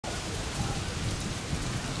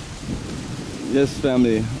Yes,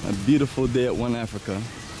 family, a beautiful day at One Africa.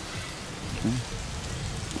 Okay.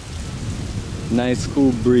 Nice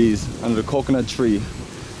cool breeze under the coconut tree.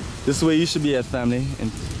 This is where you should be at, family,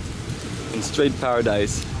 in straight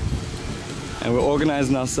paradise. And we're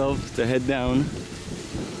organizing ourselves to head down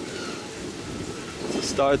to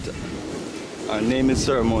start our naming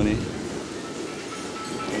ceremony.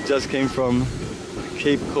 We just came from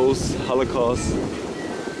Cape Coast Holocaust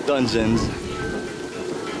dungeons.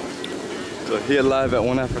 So here live at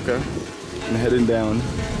One Africa and heading down.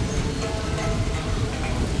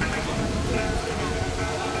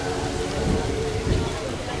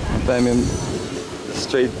 I'm in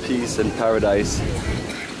straight peace and paradise.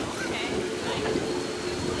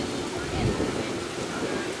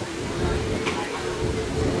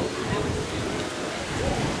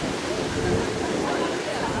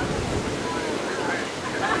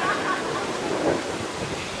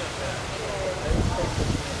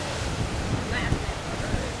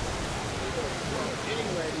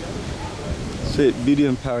 Straight beauty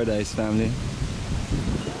and paradise, family.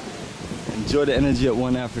 Enjoy the energy at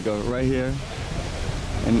One Africa right here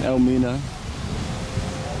in Elmina.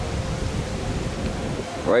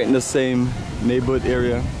 Right in the same neighborhood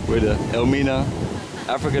area where the Elmina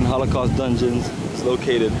African Holocaust Dungeons is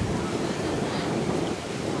located.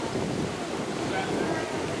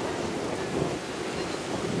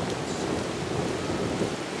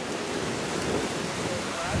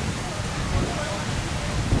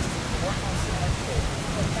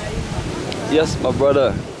 Yes, my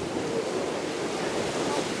brother.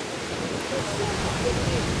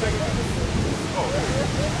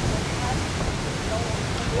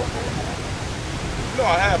 No,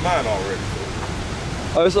 I have mine already.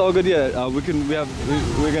 Oh, it's all good. Yeah, we're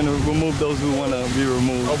gonna remove those who want to be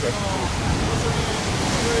removed. Okay.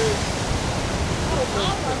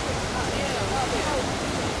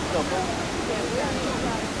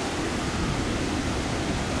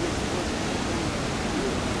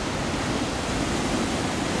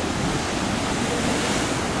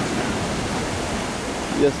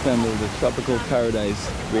 Yes, family, the tropical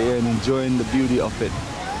paradise. We're here and enjoying the beauty of it.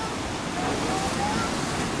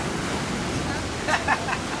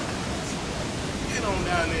 Get on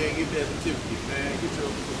down there and get that certificate, man. Get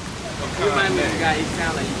your You remind me of the guy, he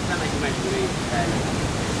sound like you might be related to that.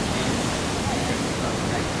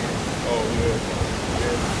 Oh, yeah.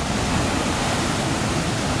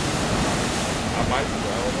 I might be,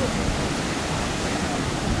 I don't know.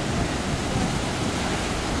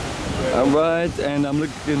 Alright, and I'm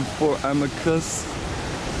looking for IMAHKÜS,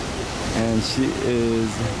 and she is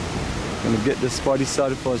gonna get this party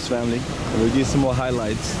started for us, family. And we'll give some more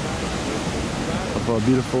highlights of our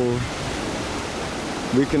beautiful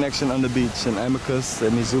reconnection on the beach. And IMAHKÜS,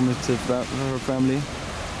 let me zoom into her family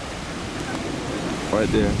right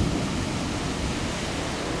there.